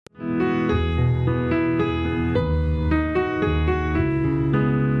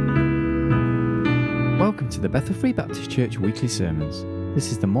to the Bethel Free Baptist Church weekly sermons.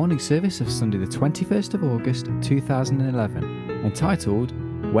 This is the morning service of Sunday the 21st of August 2011, entitled,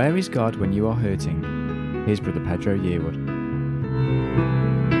 Where is God When You Are Hurting? Here's Brother Pedro Yearwood.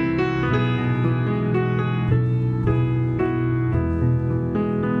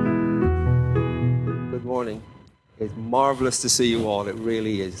 Good morning. It's marvelous to see you all. It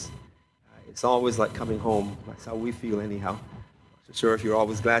really is. It's always like coming home. That's how we feel anyhow. Not sure if you're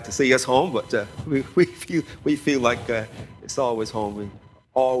always glad to see us home, but we feel like it's always home. We're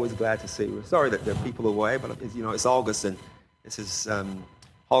always glad to see you. We're sorry that there are people away, but it's August and this is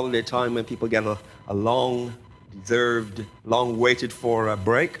holiday time when people get a long-deserved, long-waited for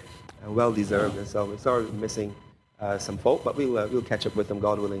break, well-deserved. And so we're sorry we're missing some folk, but we'll catch up with them,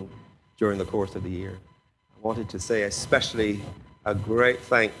 God willing, during the course of the year. I wanted to say especially a great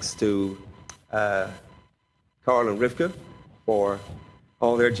thanks to Carl and Rivka for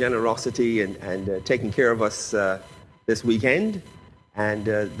all their generosity and taking care of us this weekend, and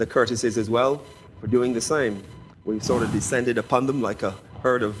the Curtises as well for doing the same. We sort of descended upon them like a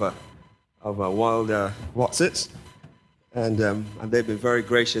herd of wild Watsits, and they've been very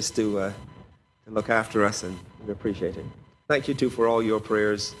gracious to look after us, and we appreciate it. Thank you too for all your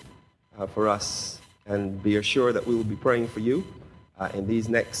prayers for us, and be assured that we will be praying for you in these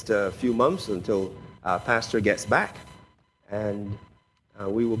next few months until Pastor gets back, and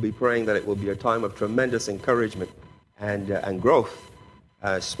we will be praying that it will be a time of tremendous encouragement and growth,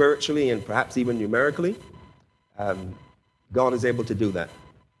 spiritually and perhaps even numerically. God is able to do that.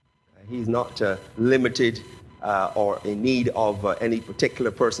 He's not limited or in need of any particular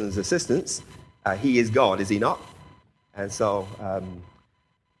person's assistance. He is God, is he not? And so,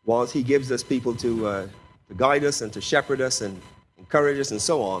 whilst he gives us people to guide us and to shepherd us and encourage us and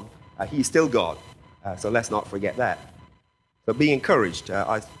so on, he's still God. So let's not forget that. So be encouraged.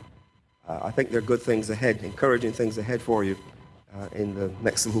 I think there are good things ahead, encouraging things ahead for you in the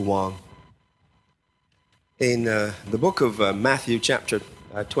next little while. In the book of Matthew, chapter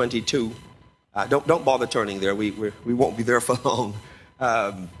 22, don't bother turning there. We won't be there for long.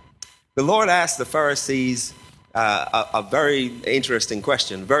 The Lord asked the Pharisees a very interesting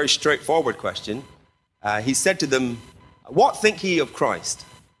question, very straightforward question. He said to them, "What think ye of Christ?"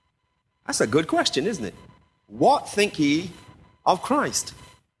 That's a good question, isn't it? What think ye of Christ?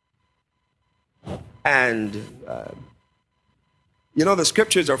 And, the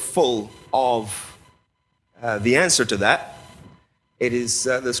scriptures are full of the answer to that. It is,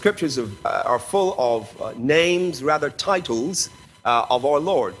 the scriptures are full of names, rather titles, of our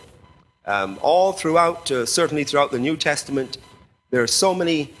Lord. All throughout, certainly throughout the New Testament, there are so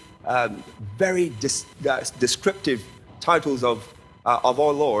many very descriptive titles of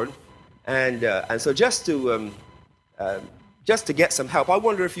our Lord. And so just to get some help, I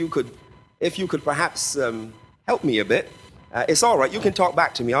wonder if you could perhaps help me a bit. It's all right. You can talk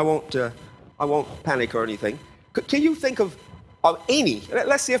back to me. I won't panic or anything. Can you think of any?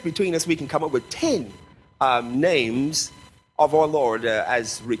 Let's see if between us we can come up with 10 names of our Lord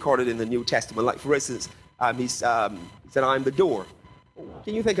as recorded in the New Testament. Like for instance, he said, "I'm the door."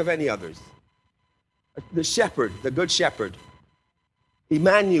 Can you think of any others? The shepherd, the good shepherd.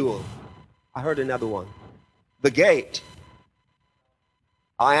 Emmanuel. I heard another one. The gate.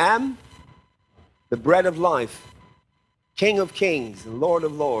 I am the bread of life. King of kings and Lord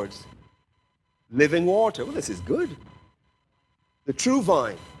of lords. Living water. Well, this is good. The true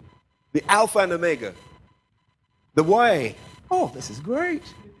vine. The Alpha and Omega. The way. Oh, this is great.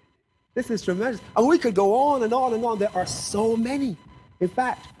 This is tremendous. And we could go on and on and on. There are so many. In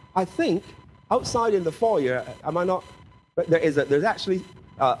fact, I think outside in the foyer, am I not? But there's actually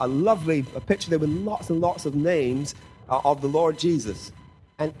a lovely picture there with lots and lots of names of the Lord Jesus,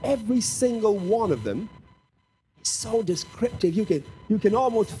 and every single one of them is so descriptive. You can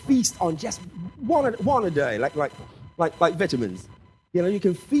almost feast on just one a day, like vitamins. You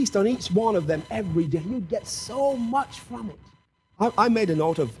can feast on each one of them every day. You get so much from it. I made a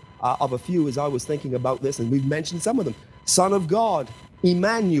note of a few as I was thinking about this, and we've mentioned some of them. Son of God,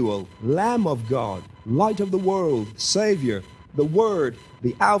 Emmanuel, Lamb of God, Light of the world, Savior, the Word,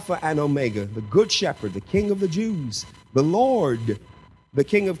 the Alpha and Omega, the Good Shepherd, the King of the Jews, the Lord, the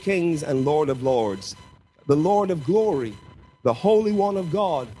King of Kings and Lord of Lords, the Lord of Glory, the Holy One of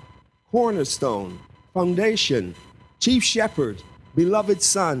God, Cornerstone, Foundation, Chief Shepherd, Beloved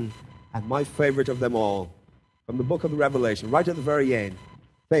Son, and my favorite of them all, from the book of the Revelation, right at the very end,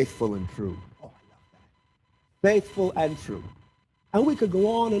 Faithful and True. Oh, I love that. Faithful and True. And we could go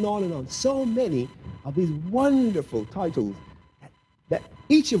on and on and on. So many of these wonderful titles that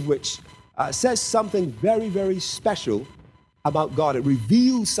each of which says something very, very special about God. It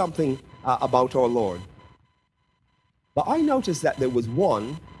reveals something about our Lord. But I noticed that there was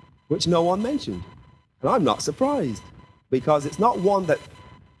one which no one mentioned. And I'm not surprised, because it's not one that,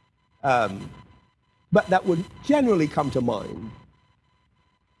 but that would generally come to mind.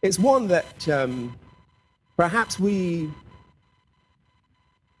 It's one that perhaps we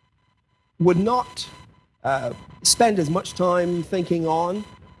would not spend as much time thinking on.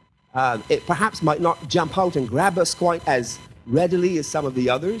 It perhaps might not jump out and grab us quite as readily as some of the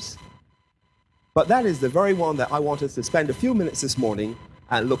others. But that is the very one that I want us to spend a few minutes this morning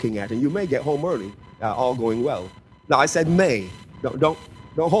looking at. And you may get home early, all going well. Now, I said may. Don't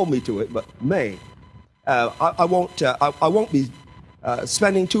hold me to it, but may. I won't be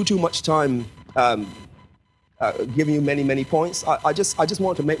spending too much time giving you many points. I just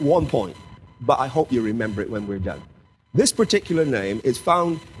want to make one point, but I hope you remember it when we're done. This particular name is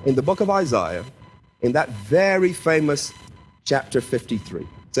found in the book of Isaiah, in that very famous chapter 53.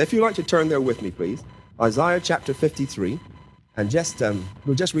 So if you'd like to turn there with me, please. Isaiah chapter 53, and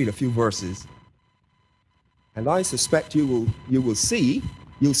we'll just read a few verses. And I suspect you'll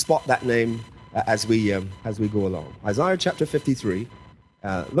spot that name as we go along. Isaiah chapter 53,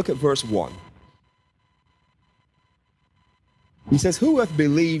 look at verse 1. He says, "Who hath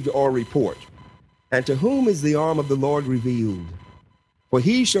believed our report? And to whom is the arm of the Lord revealed? For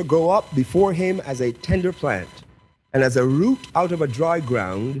he shall grow up before him as a tender plant, and as a root out of a dry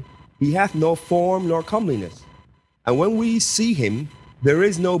ground. He hath no form nor comeliness. And when we see him, there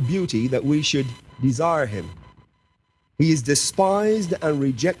is no beauty that we should desire him. He is despised and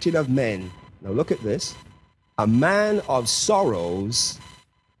rejected of men." Now look at this. "A man of sorrows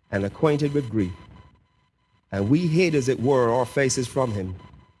and acquainted with grief. And we hid, as it were, our faces from him.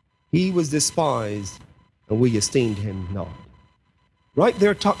 He was despised, and we esteemed him not." Right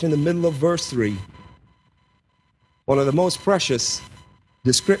there, tucked in the middle of verse 3, one of the most precious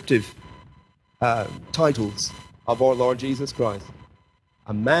descriptive titles of our Lord Jesus Christ.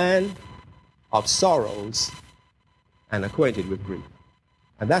 A man of sorrows and acquainted with grief.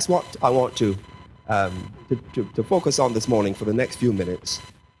 And that's what I want to focus on this morning for the next few minutes.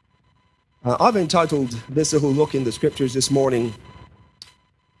 I've entitled this little look in the scriptures this morning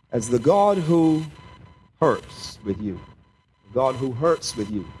as "The God Who Hurts with You." God who hurts with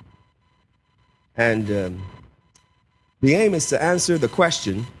you. And the aim is to answer the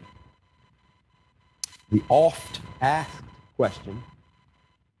question, the oft asked question,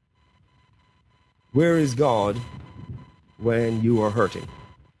 where is God when you are hurting?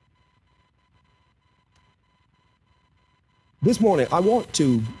 This morning, I want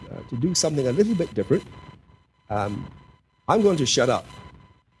to do something a little bit different. I'm going to shut up,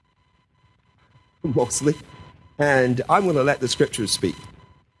 mostly, and I'm going to let the scriptures speak.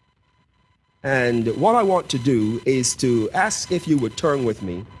 And what I want to do is to ask if you would turn with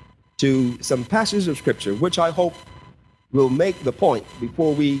me to some passages of scripture, which I hope will make the point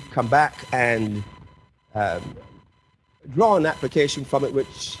before we come back and draw an application from it,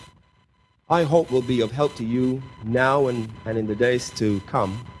 which I hope will be of help to you now and in the days to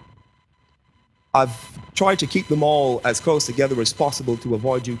come. I've tried to keep them all as close together as possible to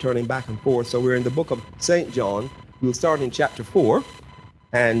avoid you turning back and forth. So we're in the book of St. John. We'll start in chapter 4,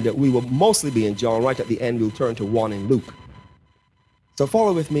 and we will mostly be in John. Right at the end, we'll turn to 1 in Luke. So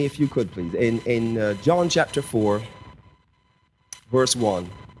follow with me if you could, please. In John chapter 4, verse 1.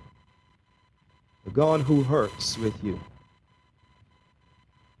 "The God who hurts with you.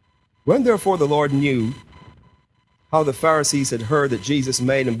 When therefore the Lord knew how the Pharisees had heard that Jesus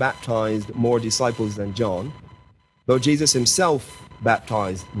made and baptized more disciples than John, though Jesus himself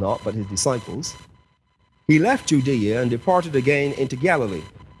baptized not, but his disciples, he left Judea and departed again into Galilee.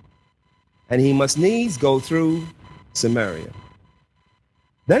 And he must needs go through Samaria.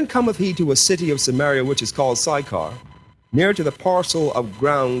 Then cometh he to a city of Samaria, which is called Sychar, near to the parcel of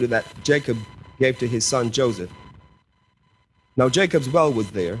ground that Jacob gave to his son Joseph. Now Jacob's well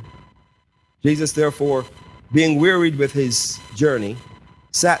was there. Jesus, therefore, being wearied with his journey,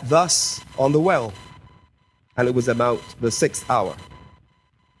 sat thus on the well, and it was about the 6th hour.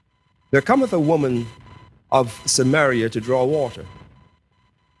 There cometh a woman of Samaria to draw water.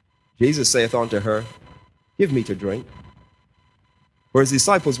 Jesus saith unto her, Give me to drink. For his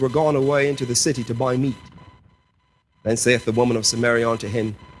disciples were gone away into the city to buy meat. Then saith the woman of Samaria unto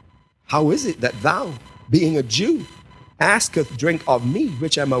him, How is it that thou, being a Jew, asketh drink of me,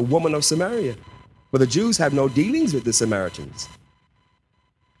 which am a woman of Samaria? For the Jews have no dealings with the Samaritans.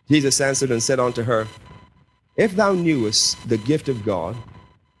 Jesus answered and said unto her, If thou knewest the gift of God,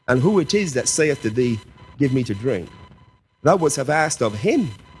 and who it is that saith to thee, Give me to drink, thou wouldst have asked of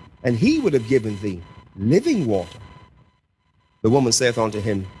him, and he would have given thee living water. The woman saith unto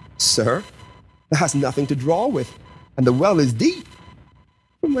him, Sir, thou hast nothing to draw with, and the well is deep.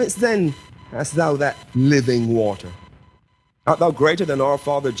 From whence then hast thou that living water? Art thou greater than our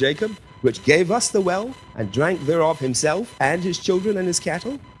father Jacob, which gave us the well, and drank thereof himself, and his children, and his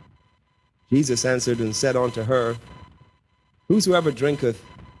cattle? Jesus answered and said unto her, Whosoever drinketh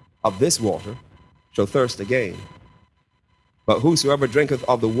of this water shall thirst again. But whosoever drinketh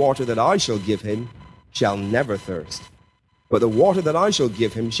of the water that I shall give him shall never thirst. But the water that I shall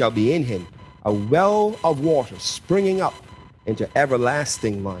give him shall be in him a well of water springing up into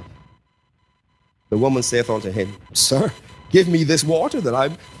everlasting life. The woman saith unto him, Sir, give me this water, that I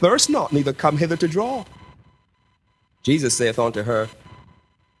thirst not, neither come hither to draw. Jesus saith unto her,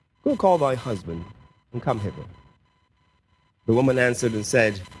 Go call thy husband, and come hither. The woman answered and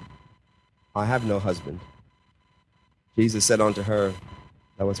said, I have no husband. Jesus said unto her,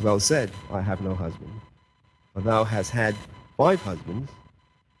 Thou hast well said, I have no husband. For thou hast had 5 husbands,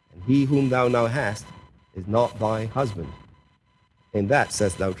 and he whom thou now hast is not thy husband. In that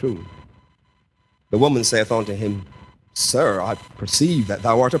saidst thou truly. The woman saith unto him, Sir, I perceive that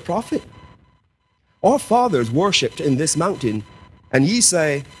thou art a prophet. Our fathers worshipped in this mountain, and ye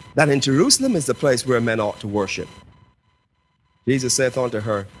say that in Jerusalem is the place where men ought to worship. Jesus saith unto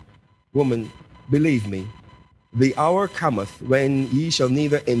her, Woman, believe me, the hour cometh when ye shall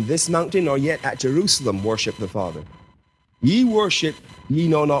neither in this mountain nor yet at Jerusalem worship the Father. Ye worship ye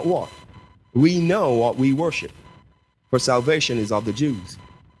know not what. We know what we worship, for salvation is of the Jews.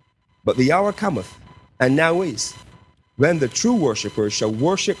 But the hour cometh, and now is, when the true worshippers shall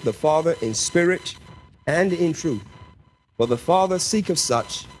worship the Father in spirit and in truth. For the Father seeketh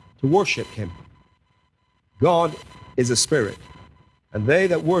such to worship him. God is a spirit, and they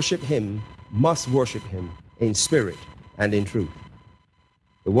that worship him must worship him in spirit and in truth.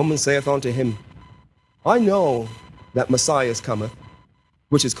 The woman saith unto him, I know that Messiah cometh,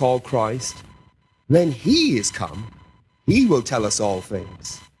 which is called Christ. When he is come, he will tell us all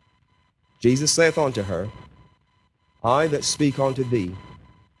things. Jesus saith unto her, I that speak unto thee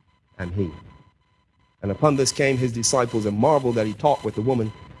am he. And upon this came his disciples, and marveled that he talked with the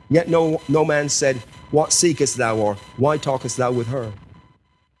woman. Yet no man said, What seekest thou, or why talkest thou with her?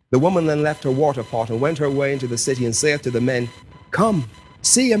 The woman then left her water pot, and went her way into the city, and saith to the men, Come,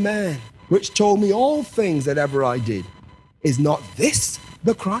 see a man, which told me all things that ever I did. Is not this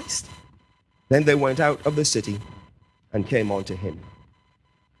the Christ? Then they went out of the city, and came unto him.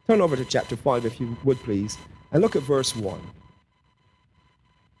 Turn over to chapter 5, if you would please, and look at verse 1.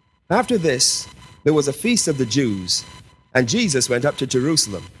 After this, there was a feast of the Jews, and Jesus went up to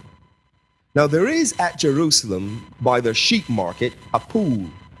Jerusalem. Now there is at Jerusalem, by the sheep market, a pool,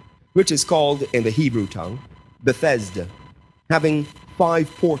 which is called in the Hebrew tongue Bethesda, having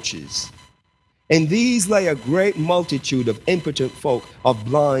 5 porches. In these lay a great multitude of impotent folk, of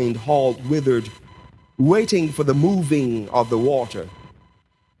blind, halt, withered, waiting for the moving of the water.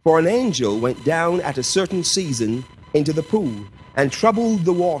 For an angel went down at a certain season into the pool, and troubled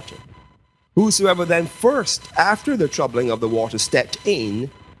the water. Whosoever then first, after the troubling of the water, stepped in,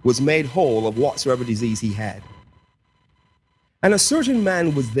 was made whole of whatsoever disease he had. And a certain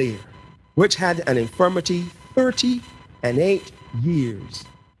man was there, which had an infirmity 38 years.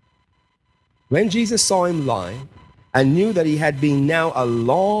 When Jesus saw him lie, and knew that he had been now a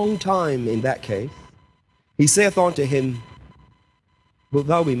long time in that case, he saith unto him, Wilt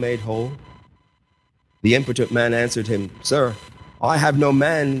thou be made whole? The impotent man answered him, Sir, I have no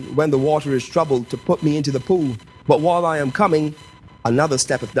man, when the water is troubled, to put me into the pool. But while I am coming, another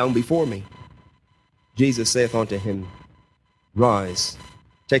steppeth down before me. Jesus saith unto him, Rise,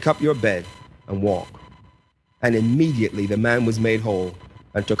 take up your bed, and walk. And immediately the man was made whole,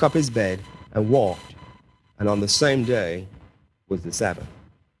 and took up his bed, and walked. And on the same day was the Sabbath.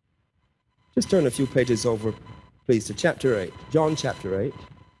 Just turn a few pages over, please, to chapter 8. John chapter 8,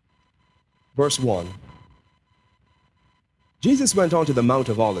 verse 1. Jesus went on to the Mount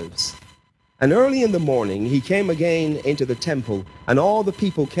of Olives, and early in the morning he came again into the temple, and all the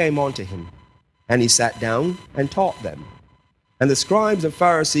people came unto him. And he sat down and taught them. And the scribes and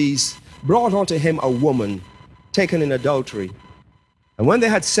Pharisees brought unto him a woman taken in adultery. And when they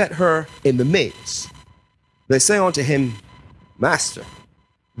had set her in the midst, they say unto him, Master,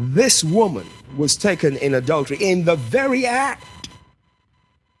 this woman was taken in adultery in the very act.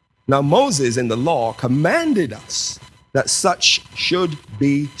 Now Moses in the law commanded us that such should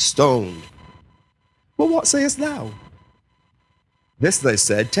be stoned. But what sayest thou? This they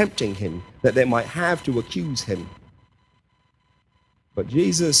said, tempting him, that they might have to accuse him. But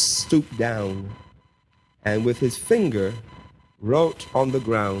Jesus stooped down, and with his finger wrote on the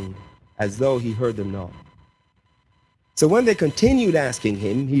ground, as though he heard them not. So when they continued asking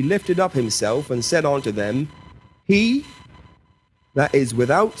him, he lifted up himself and said unto them, he that is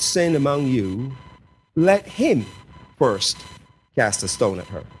without sin among you, let him first cast a stone at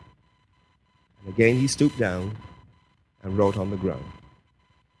her. And again he stooped down and wrote on the ground.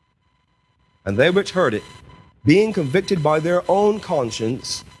 And they which heard it, being convicted by their own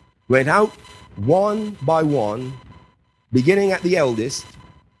conscience, went out one by one, beginning at the eldest,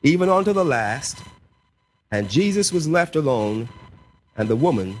 even unto the last. And Jesus was left alone, and the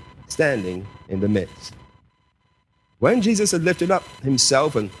woman standing in the midst. When Jesus had lifted up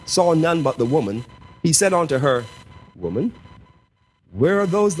himself and saw none but the woman, he said unto her, Woman, where are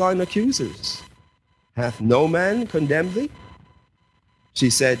those thine accusers? Hath no man condemned thee? She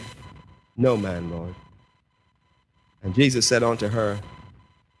said, No man, Lord. And Jesus said unto her,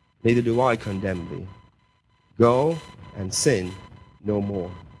 Neither do I condemn thee. Go and sin no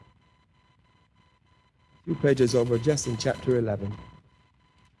more. A few pages over, just in chapter 11.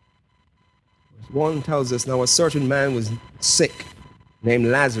 Verse 1 tells us, Now a certain man was sick, named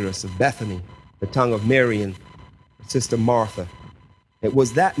Lazarus of Bethany, the tongue of Mary and her sister Martha. It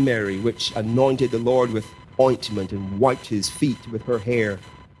was that Mary which anointed the Lord with ointment and wiped his feet with her hair,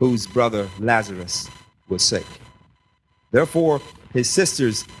 whose brother Lazarus was sick. Therefore his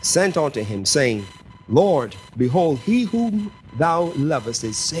sisters sent unto him, saying, Lord, behold, he whom thou lovest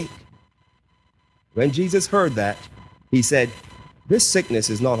is sick. When Jesus heard that, he said, This sickness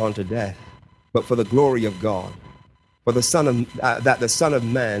is not unto death, but for the glory of God, for that the Son of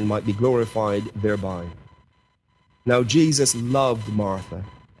Man might be glorified thereby. Now Jesus loved Martha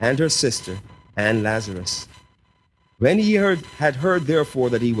and her sister and Lazarus. When he had heard therefore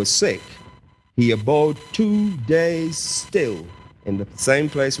that he was sick, he abode 2 days still in the same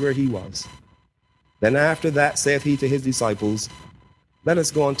place where he was. Then after that saith he to his disciples, Let us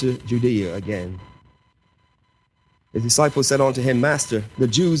go unto Judea again. His disciples said unto him, Master, the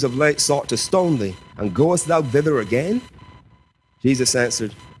Jews of late sought to stone thee, and goest thou thither again? Jesus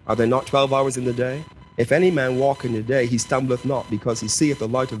answered, Are there not 12 hours in the day? If any man walk in the day, he stumbleth not, because he seeth the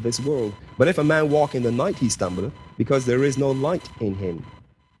light of this world. But if a man walk in the night, he stumbleth, because there is no light in him.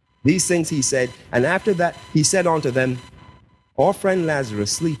 These things he said, and after that he said unto them, Our friend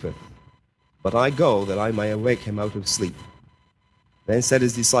Lazarus sleepeth, but I go that I may awake him out of sleep. Then said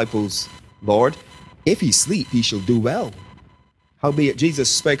his disciples, Lord, if he sleep, he shall do well. Howbeit Jesus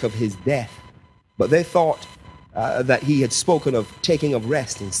spake of his death, but they thought that he had spoken of taking of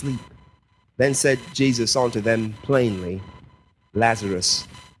rest in sleep. Then said Jesus unto them plainly, Lazarus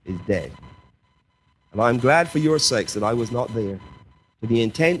is dead. And I am glad for your sakes that I was not there, to the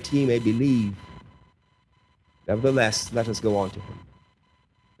intent ye may believe. Nevertheless, let us go unto him.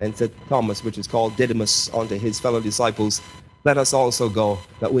 Then said Thomas, which is called Didymus, unto his fellow disciples, Let us also go,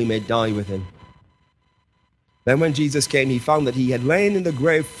 that we may die with him. Then when Jesus came, he found that he had lain in the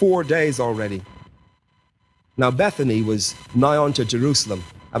grave 4 days already. Now Bethany was nigh unto Jerusalem,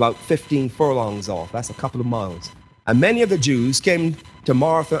 about 15 furlongs off. That's a couple of miles. And many of the Jews came to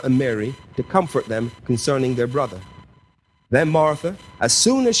Martha and Mary to comfort them concerning their brother. Then Martha, as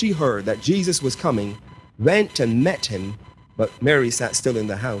soon as she heard that Jesus was coming, went and met him, but Mary sat still in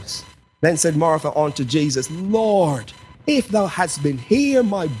the house. Then said Martha unto Jesus, Lord, if thou hadst been here,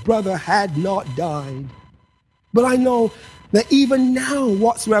 my brother had not died. But I know that even now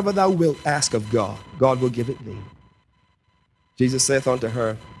whatsoever thou wilt ask of God, God will give it thee. Jesus saith unto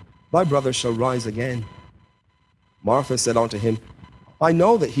her, Thy brother shall rise again. Martha said unto him, I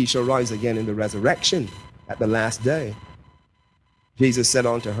know that he shall rise again in the resurrection at the last day. Jesus said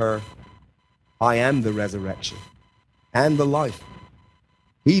unto her, I am the resurrection and the life.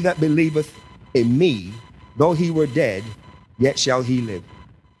 He that believeth in me, though he were dead, yet shall he live.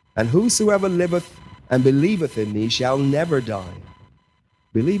 And whosoever liveth and believeth in me shall never die.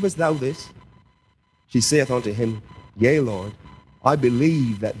 Believest thou this? She saith unto him, Yea, Lord, I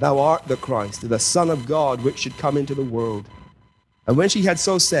believe that thou art the Christ, the Son of God, which should come into the world. And when she had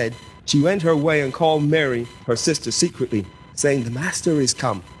so said, she went her way and called Mary, her sister, secretly, saying, The Master is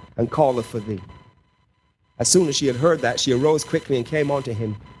come, and calleth for thee. As soon as she had heard that, she arose quickly and came unto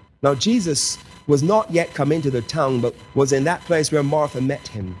him. Now Jesus was not yet come into the town, but was in that place where Martha met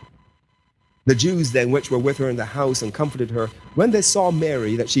him. The Jews then, which were with her in the house and comforted her, when they saw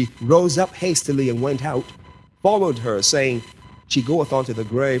Mary, that she rose up hastily and went out, followed her, saying, She goeth unto the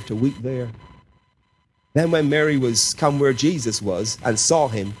grave to weep there. Then when Mary was come where Jesus was, and saw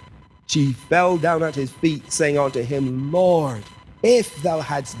him, she fell down at his feet, saying unto him, Lord, if thou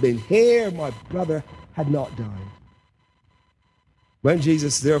hadst been here, my brother had not died. When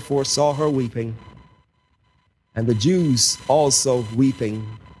Jesus therefore saw her weeping, and the Jews also weeping,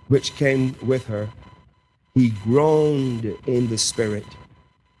 which came with her, he groaned in the spirit,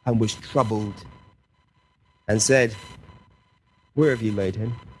 and was troubled, and said, Where have you laid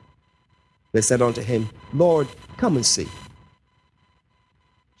him? They said unto him, Lord, come and see.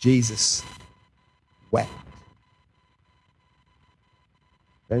 Jesus wept.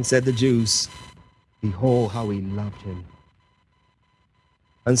 Then said the Jews, Behold how he loved him.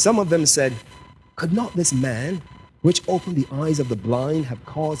 And some of them said, Could not this man, which opened the eyes of the blind, have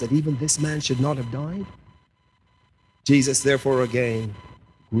caused that even this man should not have died? Jesus therefore again,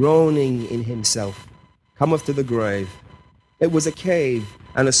 groaning in himself, cometh to the grave. It was a cave,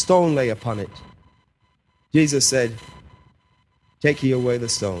 and a stone lay upon it. Jesus said, Take ye away the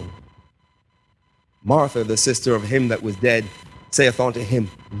stone. Martha, the sister of him that was dead, saith unto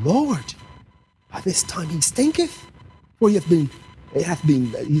him, Lord, by this time he stinketh, for he's been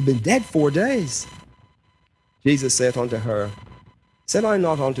dead 4 days. Jesus saith unto her, Said I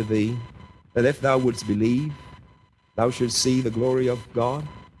not unto thee, that if thou wouldst believe, thou shouldst see the glory of God?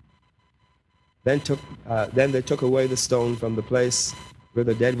 Then they took away the stone from the place where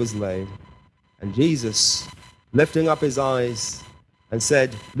the dead was laid. And Jesus, lifting up his eyes and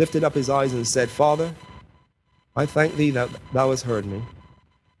said, Father, I thank thee that thou hast heard me.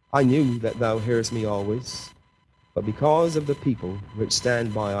 I knew that thou hearest me always, but because of the people which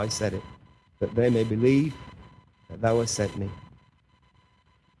stand by I said it, that they may believe that thou hast sent me.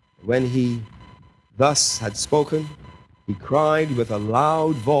 When he thus had spoken, he cried with a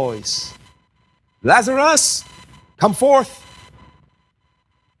loud voice, Lazarus, come forth.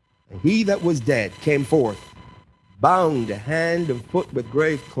 And he that was dead came forth, bound hand and foot with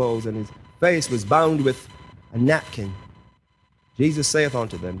grave clothes, and his face was bound with a napkin. Jesus saith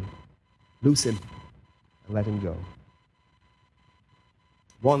unto them, Loose him and let him go.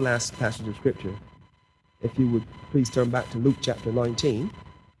 One last passage of scripture. If you would please turn back to Luke chapter 19.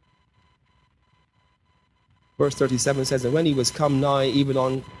 Verse 37 says, And when he was come nigh, even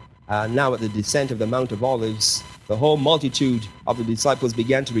on now at the descent of the Mount of Olives, the whole multitude of the disciples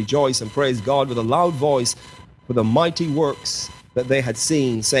began to rejoice and praise God with a loud voice for the mighty works that they had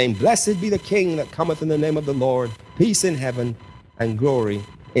seen, saying, Blessed be the King that cometh in the name of the Lord, peace in heaven and glory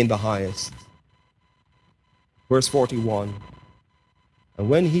in the highest. Verse 41, And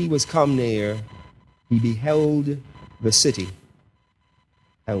when he was come near, he beheld the city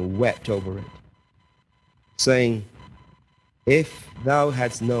and wept over it, saying, If thou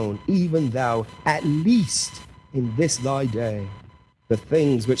hadst known, even thou, at least in this thy day, the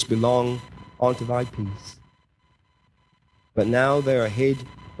things which belong unto thy peace. But now they are hid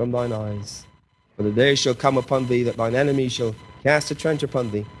from thine eyes. For the day shall come upon thee that thine enemies shall cast a trench upon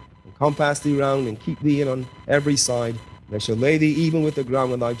thee, and compass thee round, and keep thee in on every side. They shall lay thee even with the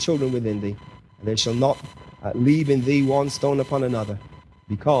ground, and thy children within thee, and they shall not leave in thee one stone upon another,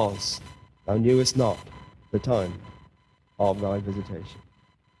 because thou knewest not the time of thy visitation.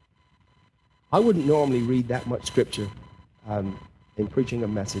 I wouldn't normally read that much scripture in preaching a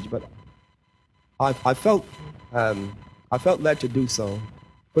message, but I felt led to do so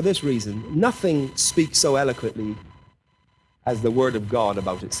for this reason. Nothing speaks so eloquently as the Word of God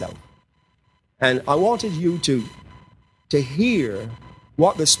about itself. And I wanted you to hear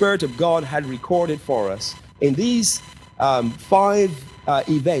what the Spirit of God had recorded for us in these 5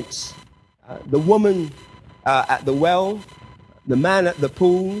 events. The woman at the well, the man at the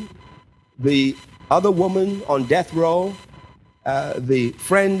pool, the other woman on death row, the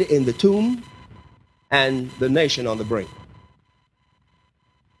friend in the tomb, and the nation on the brink.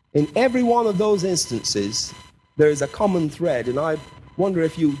 In every one of those instances, there is a common thread, and I wonder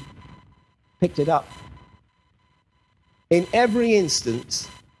if you picked it up. In every instance,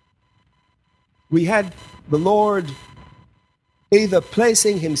 we had the Lord either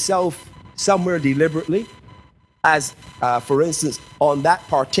placing himself somewhere deliberately, as, for instance, on that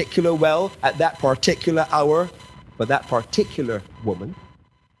particular well, at that particular hour, for that particular woman,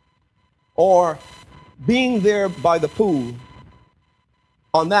 or being there by the pool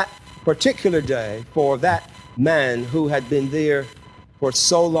on that particular day for that man who had been there for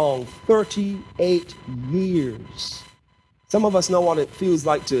so long, 38 years. Some of us know what it feels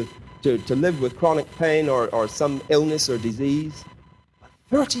like to live with chronic pain or some illness or disease. But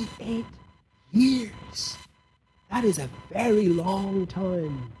 38 years, that is a very long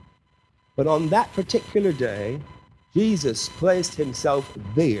time. But on that particular day, Jesus placed himself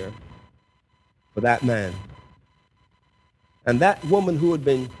there for that man. And that woman who had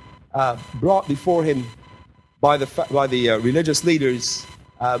been brought before him by the religious leaders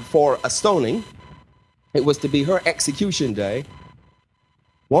for a stoning, it was to be her execution day.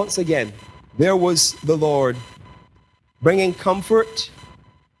 Once again, there was the Lord bringing comfort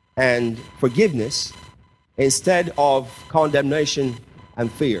and forgiveness instead of condemnation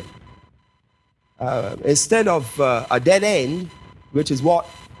and fear. instead of a dead end, which is what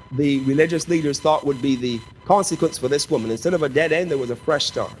the religious leaders thought would be the consequence for this woman, instead of a dead end, there was a fresh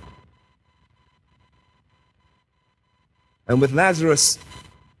start. And with Lazarus,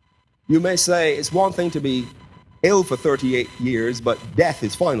 you may say it's one thing to be ill for 38 years, but death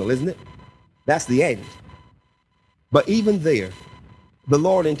is final, isn't it? That's the end. But even there, the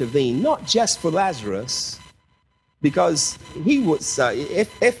Lord intervened, not just for Lazarus, because he was,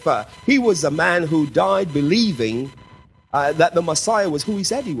 if he was a man who died believing that the Messiah was who he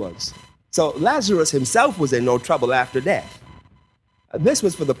said he was. So Lazarus himself was in no trouble after death. This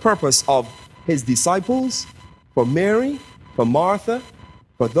was for the purpose of his disciples, for Mary, for Martha,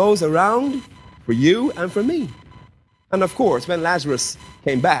 for those around, for you and for me. And of course, when Lazarus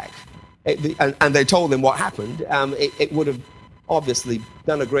came back, and they told him what happened, it would have obviously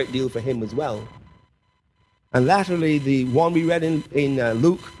done a great deal for him as well. And latterly, the one we read in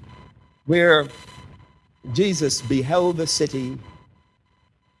Luke, where Jesus beheld the city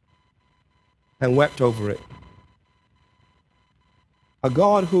and wept over it. A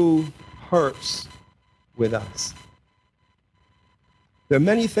God who hurts with us. There are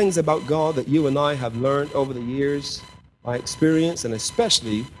many things about God that you and I have learned over the years by experience, and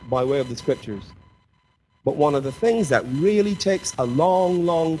especially by way of the scriptures. But one of the things that really takes a long,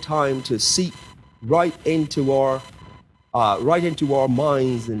 long time to seep right into our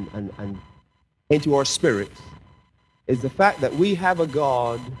minds and into our spirits is the fact that we have a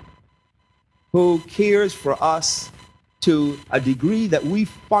God who cares for us to a degree that we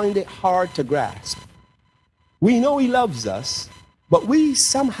find it hard to grasp. We know he loves us, but we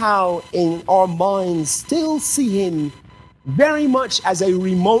somehow in our minds still see him very much as a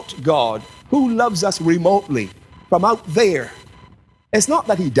remote God who loves us remotely from out there. It's not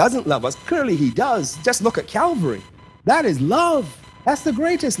that he doesn't love us. Clearly he does. Just look at Calvary. That is love. That's the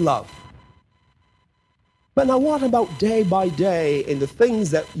greatest love. But now what about day by day in the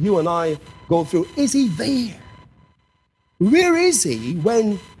things that you and I go through? Is he there? Where is he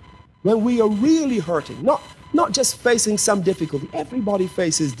when we are really hurting? Not just facing some difficulty. Everybody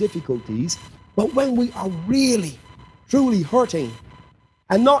faces difficulties. But when we are really, truly hurting,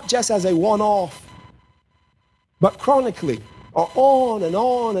 and not just as a one-off, but chronically, or on and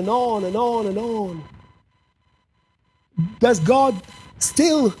on and on and on and on. Does God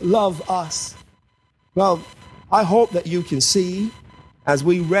still love us? Well, I hope that you can see, as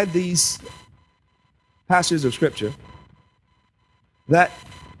we read these passages of Scripture, that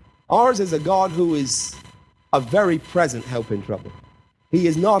ours is a God who is a very present help in trouble. He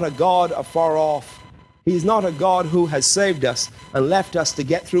is not a God afar off. He is not a God who has saved us and left us to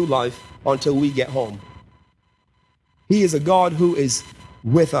get through life until we get home. He is a God who is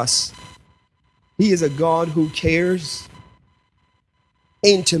with us. He is a God who cares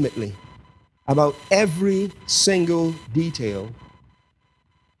intimately about every single detail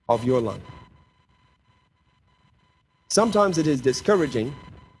of your life. Sometimes it is discouraging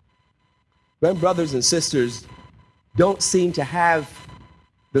when brothers and sisters don't seem to have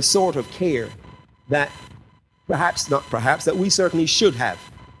the sort of care that that we certainly should have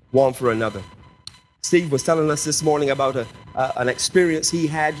one for another. Steve was telling us this morning about an experience he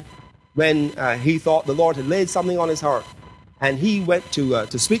had when he thought the Lord had laid something on his heart, and he went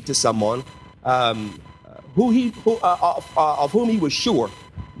to speak to someone of whom he was sure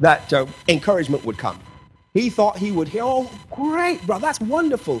that encouragement would come. He thought he would hear, "Oh, great, brother, that's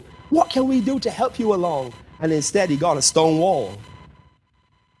wonderful. What can we do to help you along?" And instead, he got a stone wall.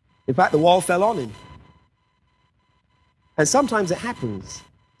 In fact, the wall fell on him. And sometimes it happens.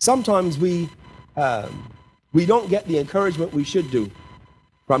 Sometimes we don't get the encouragement we should do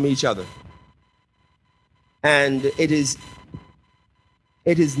from each other. And it is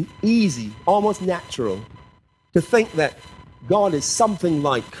easy, almost natural, to think that God is something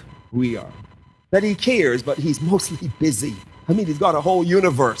like we are. That he cares, but he's mostly busy. I mean, he's got a whole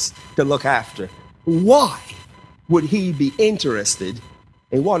universe to look after. Why would he be interested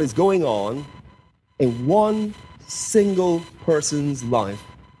in what is going on in one single person's life?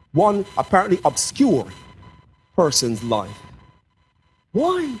 One apparently obscure person's life.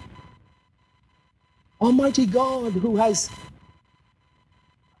 Why? Almighty God, who has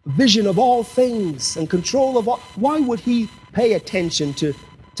vision of all things and control of all, why would he pay attention to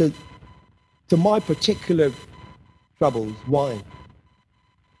my particular troubles? Why?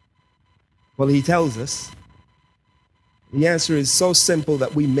 Well, he tells us. The answer is so simple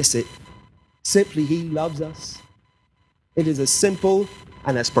that we miss it. Simply, he loves us. It is as simple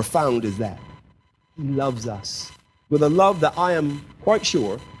and as profound as that. He loves us with a love that I am quite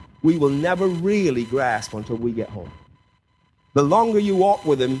sure we will never really grasp until we get home. The longer you walk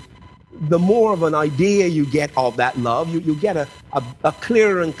with him, the more of an idea you get of that love. You get a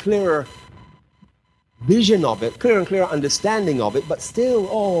clearer and clearer vision of it, clearer and clearer understanding of it. But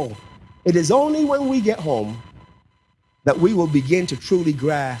still, it is only when we get home that we will begin to truly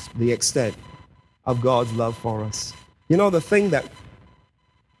grasp the extent of God's love for us. You know, the thing that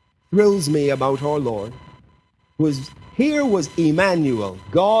thrills me about our Lord was Emmanuel,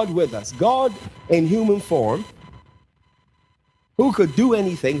 God with us, God in human form, who could do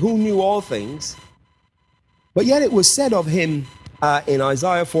anything, who knew all things. But yet it was said of him in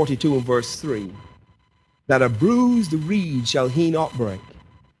Isaiah 42 and verse 3, that a bruised reed shall he not break,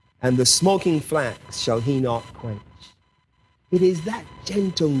 and the smoking flax shall he not quench. It is that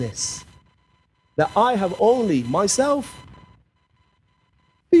gentleness that I have only myself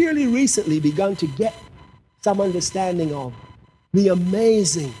fairly recently begun to get some understanding of, the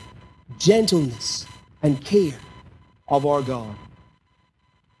amazing gentleness and care of our God.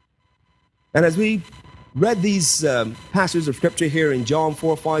 And as we read these passages of scripture here in John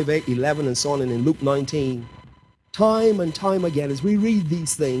 4, 5, 8, 11, and so on, and in Luke 19, time and time again, as we read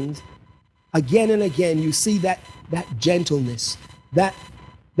these things, again and again, you see that gentleness, that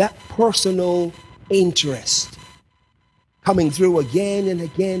personal interest coming through again and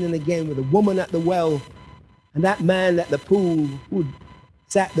again and again, with the woman at the well and that man at the pool who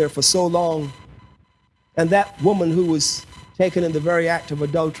sat there for so long, and that woman who was taken in the very act of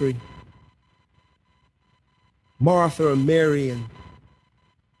adultery, Martha and Mary. And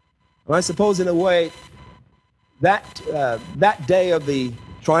I suppose in a way that day of the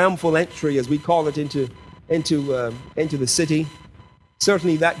triumphal entry, as we call it, into the city,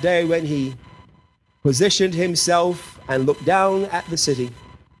 certainly that day when he positioned himself and looked down at the city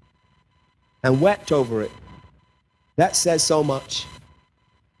and wept over it, that says so much.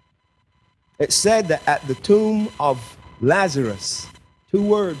 It said that at the tomb of Lazarus, 2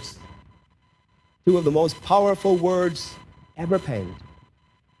 words, 2 of the most powerful words ever penned,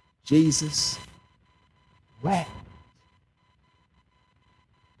 Jesus wept.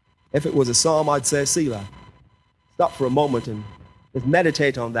 If it was a psalm, I'd say Selah. Stop for a moment and just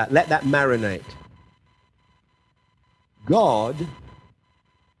meditate on that. Let that marinate. God,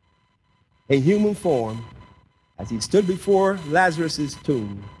 in human form, as he stood before Lazarus'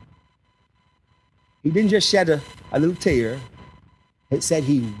 tomb, he didn't just shed a little tear. It said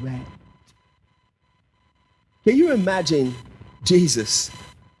he wept. Can you imagine Jesus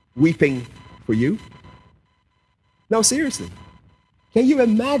weeping for you? No, seriously. Can you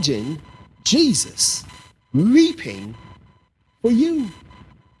imagine Jesus weeping for you?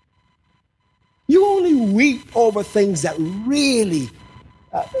 You only weep over things that really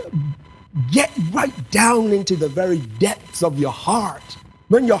get right down into the very depths of your heart.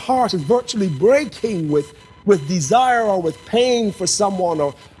 When your heart is virtually breaking with desire or with pain for someone,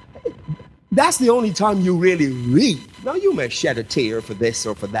 or that's the only time you really weep. Now, you may shed a tear for this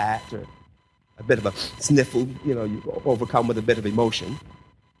or for that, or a bit of a sniffle, you overcome with a bit of emotion.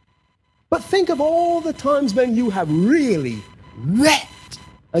 But think of all the times when you have really wept,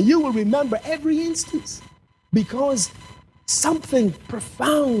 and you will remember every instance, because something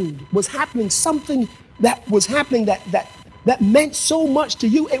profound was happening, something that was happening that meant so much to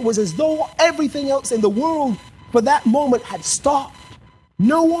you. It was as though everything else in the world for that moment had stopped.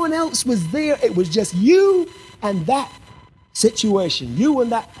 No one else was there. It was just you and that situation, you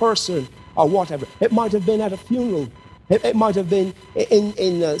and that person, or whatever. It might have been at a funeral. It might have been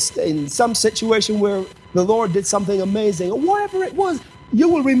in some situation where the Lord did something amazing, or whatever it was. You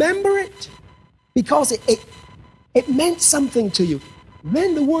will remember it because it meant something to you.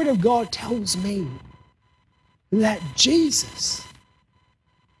 Then the Word of God tells me that Jesus,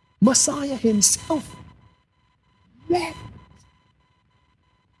 Messiah himself, wept.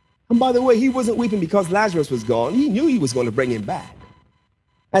 And by the way, he wasn't weeping because Lazarus was gone. He knew he was going to bring him back.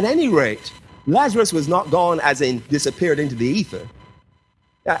 At any rate, Lazarus was not gone as in disappeared into the ether.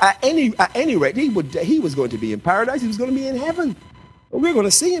 At any rate, he was going to be in paradise. He was going to be in heaven. And we're going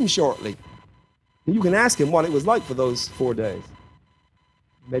to see him shortly. And you can ask him what it was like for those 4 days.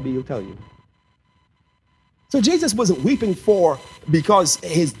 Maybe he'll tell you. So Jesus wasn't weeping because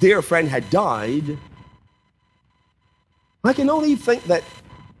his dear friend had died. I can only think that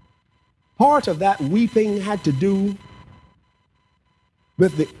part of that weeping had to do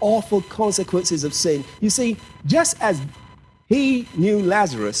with the awful consequences of sin. You see, just as he knew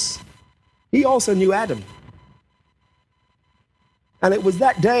Lazarus, he also knew Adam. And it was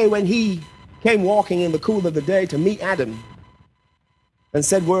that day when he came walking in the cool of the day to meet Adam and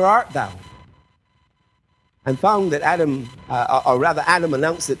said, "Where art thou?" And found that Adam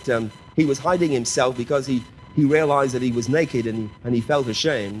announced that he was hiding himself because he realized that he was naked and he felt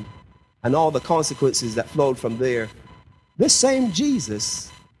ashamed. and all the consequences that flowed from there. This same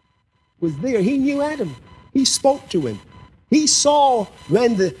Jesus was there. He knew Adam. He spoke to him. He saw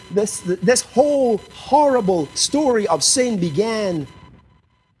when this whole horrible story of sin began.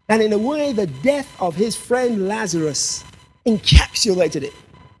 And in a way, the death of his friend Lazarus encapsulated it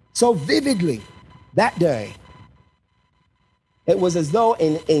so vividly that day. It was as though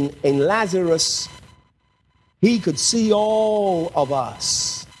in Lazarus, he could see all of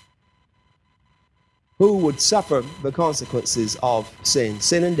us who would suffer the consequences of sin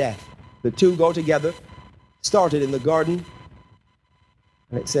and death. The two go together, started in the garden,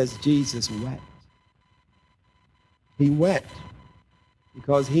 and it says Jesus wept. He wept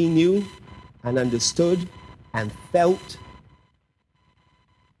because he knew and understood and felt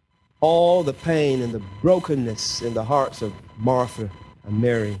all the pain and the brokenness in the hearts of Martha and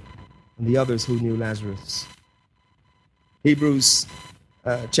Mary and the others who knew Lazarus. Hebrews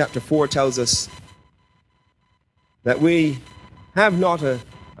chapter 4 tells us that we have not a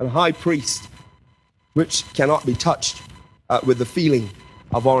high priest which cannot be touched with the feeling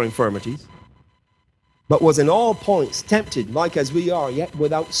of our infirmities, but was in all points tempted like as we are, yet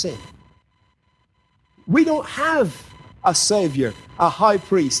without sin. We don't have a Savior, a high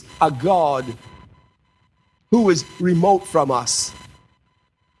priest, a God who is remote from us,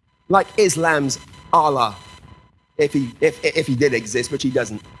 like Islam's Allah, if he did exist, which he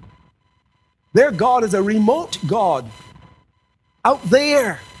doesn't. Their God is a remote God out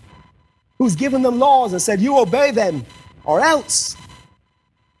there who's given them laws and said, you obey them or else.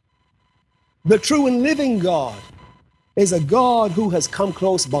 The true and living God is a God who has come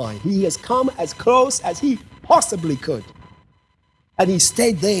close by. He has come as close as he possibly could. And he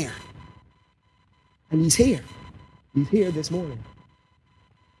stayed there. And he's here. He's here this morning.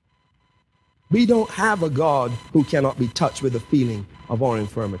 We don't have a God who cannot be touched with the feeling of our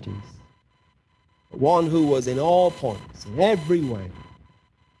infirmities. One who was in all points, in every way,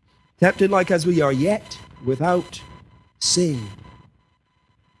 tempted like as we are, yet without sin.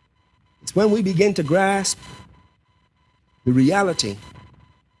 It's when we begin to grasp the reality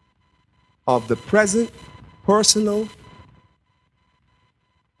of the present, personal,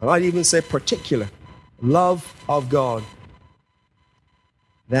 and I'd even say particular, love of God,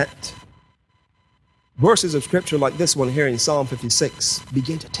 that verses of scripture like this one here in Psalm 56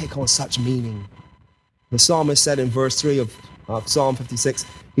 begin to take on such meaning. The psalmist said in verse 3 of Psalm 56,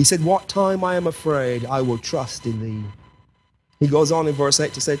 he said, what time I am afraid, I will trust in thee. He goes on in verse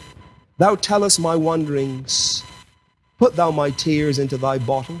 8 to say, thou tellest my wanderings, put thou my tears into thy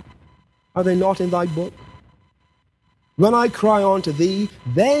bottle. Are they not in thy book? When I cry unto thee,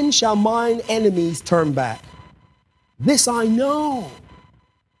 then shall mine enemies turn back. This I know,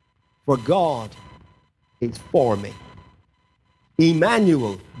 for God is for me.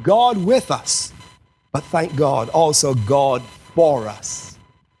 Emmanuel, God with us, but thank God, also God for us.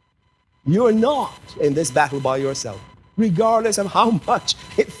 You're not in this battle by yourself, regardless of how much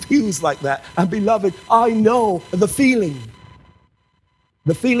it feels like that. And beloved, I know the feeling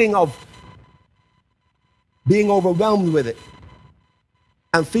of being overwhelmed with it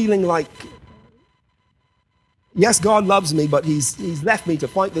and feeling like, yes, God loves me, but he's left me to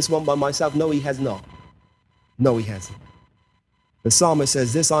fight this one by myself. No, he has not. No, he hasn't. The psalmist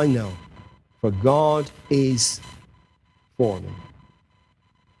says, this I know, for God is for me.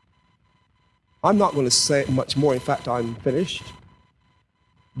 I'm not going to say much more. In fact, I'm finished.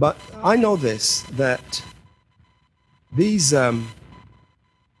 But I know this, that these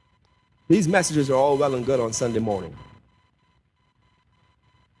messages are all well and good on Sunday morning.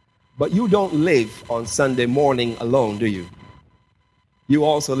 But you don't live on Sunday morning alone, do you? You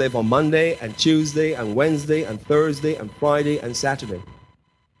also live on Monday and Tuesday and Wednesday and Thursday and Friday and Saturday.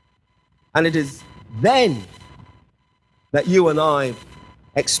 And it is then that you and I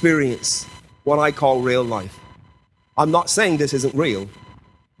experience what I call real life. I'm not saying this isn't real,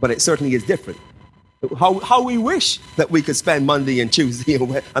 but it certainly is different. How we wish that we could spend Monday and Tuesday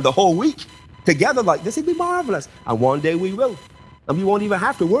and the whole week together like this. It'd be marvelous. And one day we will. And we won't even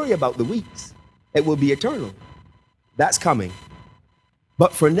have to worry about the weeks. It will be eternal. That's coming.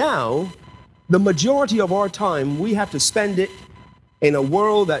 But for now, the majority of our time, we have to spend it in a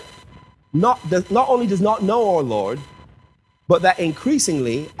world that not only does not know our Lord, but that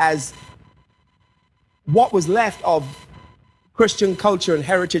increasingly, as what was left of Christian culture and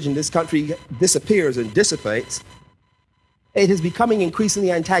heritage in this country disappears and dissipates, it is becoming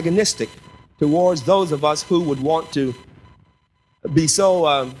increasingly antagonistic towards those of us who would want to be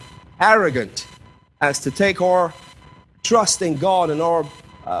so arrogant as to take our trust in God and our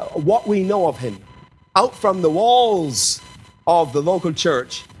what we know of him out from the walls of the local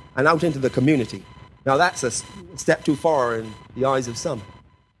church and out into the community. Now that's a step too far in the eyes of some.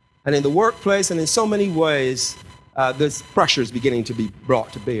 And in the workplace and in so many ways, there's pressures beginning to be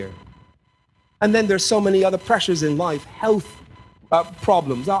brought to bear. And then there's so many other pressures in life, health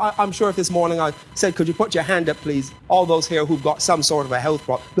problems. I'm sure if this morning I said, could you put your hand up, please? All those here who've got some sort of a health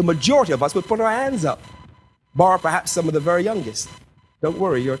problem. The majority of us would put our hands up, bar perhaps some of the very youngest. Don't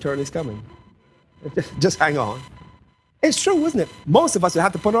worry, your turn is coming. Just hang on. It's true, isn't it? Most of us would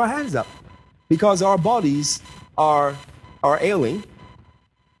have to put our hands up because our bodies are ailing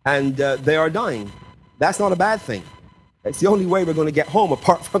and they are dying. That's not a bad thing. It's the only way we're going to get home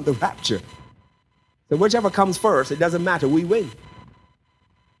apart from the rapture. So whichever comes first, it doesn't matter, we win.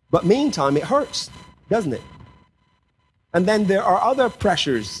 But meantime, it hurts, doesn't it? And then there are other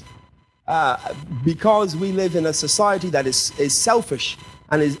pressures because we live in a society that is selfish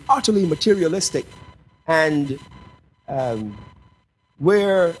and is utterly materialistic, and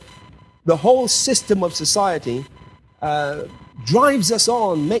where the whole system of society drives us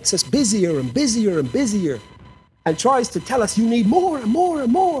on, makes us busier and busier and busier, and tries to tell us you need more and more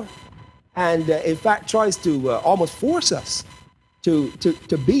and more. And in fact tries to almost force us to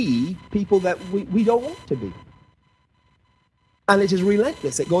be people that we don't want to be. And it is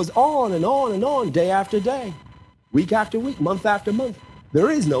relentless. It goes on and on and on, day after day, week after week, month after month. There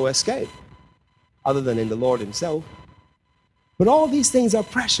is no escape other than in the Lord himself. But all these things are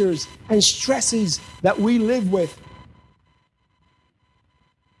pressures and stresses that we live with.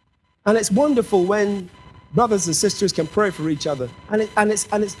 And it's wonderful when brothers and sisters can pray for each other. And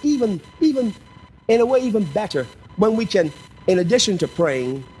it's even in a way even better when we can, in addition to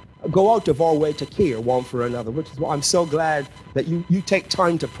praying, go out of our way to care one for another, which is why I'm so glad that you take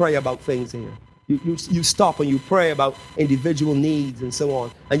time to pray about things here. You stop and you pray about individual needs and so on.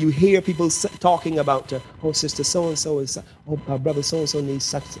 And you hear people talking about, oh, sister so-and-so is, oh, brother so-and-so needs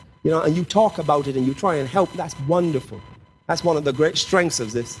such, and you talk about it and you try and help. That's wonderful. That's one of the great strengths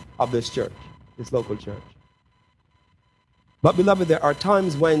of this church, this local church. But beloved, there are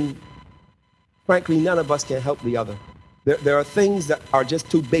times when, frankly, none of us can help the other. There are things that are just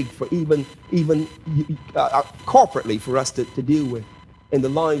too big for even corporately for us to deal with in the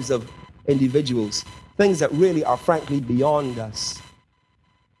lives of individuals. Things that really are frankly beyond us.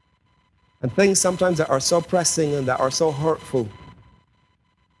 And things sometimes that are so pressing and that are so hurtful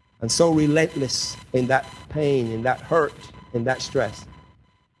and so relentless in that pain, in that hurt, in that stress.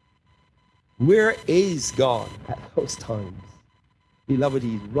 Where is God at those times? Beloved,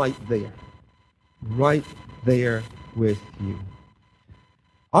 he's right there with you.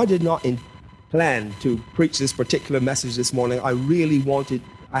 I did not plan to preach this particular message this morning.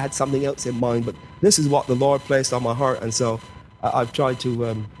 I had something else in mind, but this is what the Lord placed on my heart, and so I've tried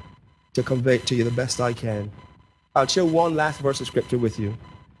to convey it to you the best I can. I'll share one last verse of scripture with you.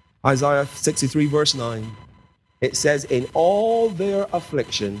 Isaiah 63 verse 9. It says, in all their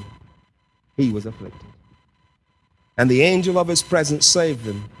affliction, he was afflicted. And the angel of his presence saved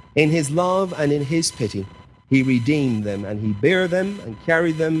them. In his love and in his pity, he redeemed them, and he bare them and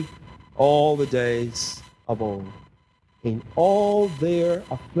carried them all the days of old. In all their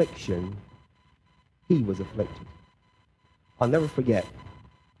affliction, he was afflicted. I'll never forget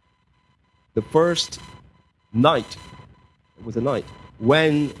the first night, it was a night,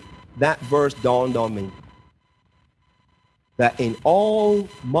 when that verse dawned on me. That in all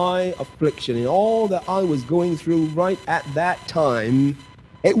my affliction, in all that I was going through right at that time,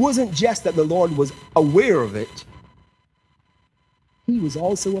 it wasn't just that the Lord was aware of it. He was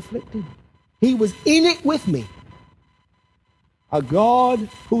also afflicted. He was in it with me. A God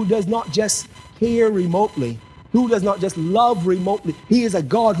who does not just care remotely, who does not just love remotely. He is a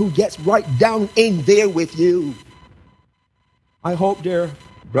God who gets right down in there with you. I hope, dear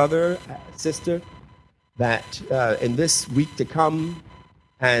brother, sister, that in this week to come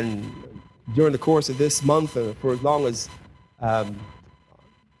and during the course of this month, for as long as the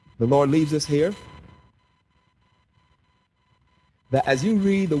Lord leaves us here, that as you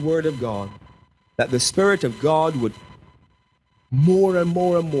read the Word of God, that the Spirit of God would more and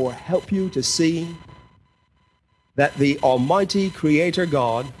more and more help you to see that the Almighty Creator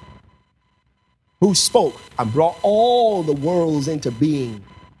God, who spoke and brought all the worlds into being,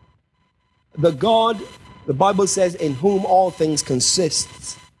 the God, the Bible says, in whom all things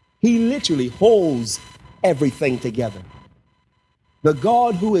consists, he literally holds everything together. The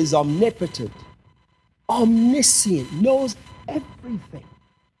God who is omnipotent, omniscient, knows everything,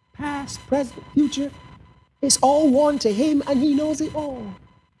 past, present, future. It's all one to him, and he knows it all.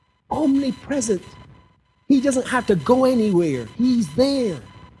 Omnipresent. He doesn't have to go anywhere. He's there.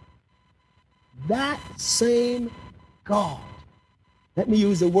 That same God Let me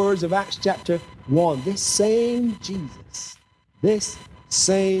use the words of Acts chapter 1. This same Jesus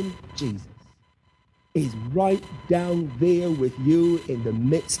is right down there with you in the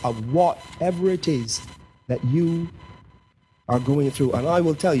midst of whatever it is that you are going through. And I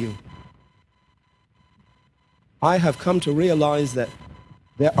will tell you, I have come to realize that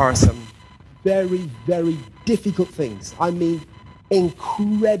there are some very, very difficult things. I mean,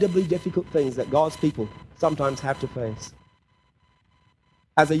 incredibly difficult things that God's people sometimes have to face.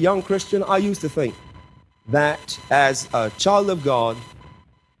 As a young Christian, I used to think that as a child of God,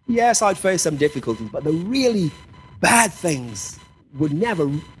 yes, I'd face some difficulties, but the really bad things would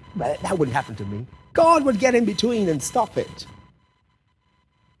never, that wouldn't happen to me. God would get in between and stop it.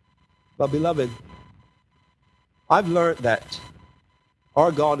 But beloved, I've learned that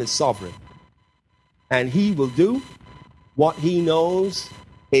our God is sovereign, and He will do what He knows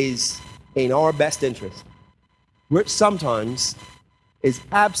is in our best interest, which sometimes is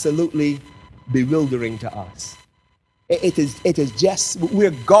absolutely bewildering to us. It is just, we're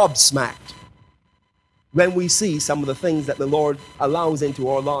gobsmacked when we see some of the things that the Lord allows into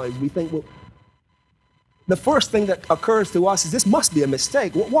our lives. We think, well, the first thing that occurs to us is this must be a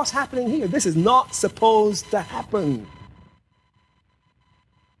mistake. What's happening here? This is not supposed to happen.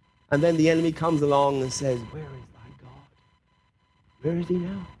 And then the enemy comes along and says, where is thy God? Where is He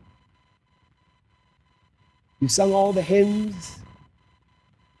now? You've sung all the hymns.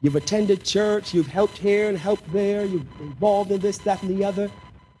 You've attended church. You've helped here and helped there. You've been involved in this, that, and the other.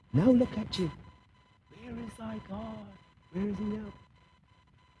 Now look at you. Where is thy God? Where is He now?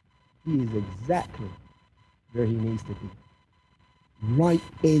 He is exactly where He needs to be. Right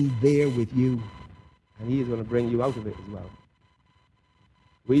in there with you. And He is going to bring you out of it as well.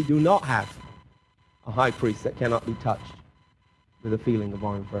 We do not have a high priest that cannot be touched with a feeling of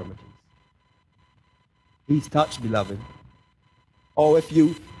our infirmities. He's touched, beloved. Oh, if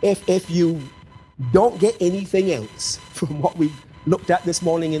you don't get anything else from what we looked at this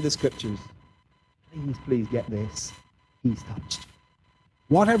morning in the scriptures, please get this. He's touched.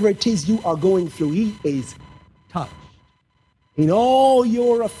 Whatever it is you are going through, He is touched. In all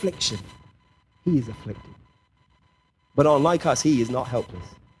your affliction, He is afflicted. But unlike us, He is not helpless.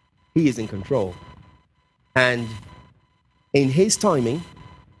 He is in control. And in His timing,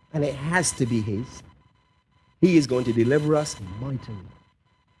 and it has to be His, He is going to deliver us mightily.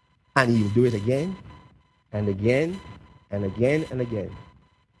 And He will do it again, and again, and again, and again,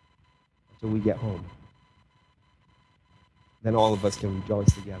 until we get home. Then all of us can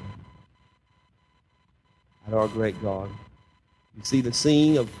rejoice together at our great God. You see the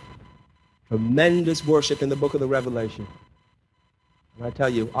scene of tremendous worship in the book of the Revelation. And I tell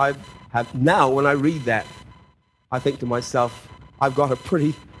you, now when I read that, I think to myself, I've got a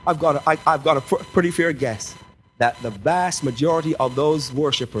pretty fair guess that the vast majority of those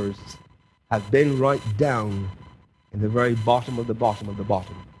worshipers have been right down in the very bottom of the bottom of the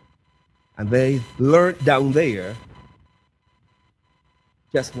bottom. And they learned down there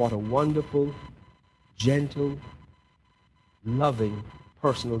just what a wonderful, gentle, loving,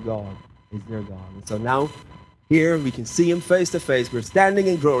 personal God is their God. And so now, here we can see Him face to face. We're standing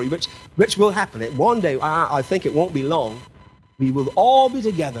in glory, which will happen. One day, I think it won't be long, we will all be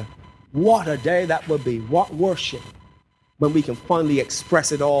together. What a day that will be. What worship when we can finally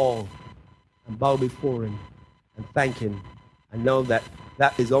express it all and bow before Him and thank Him and know that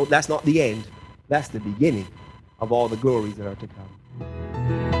that's not the end. That's the beginning of all the glories that are to come.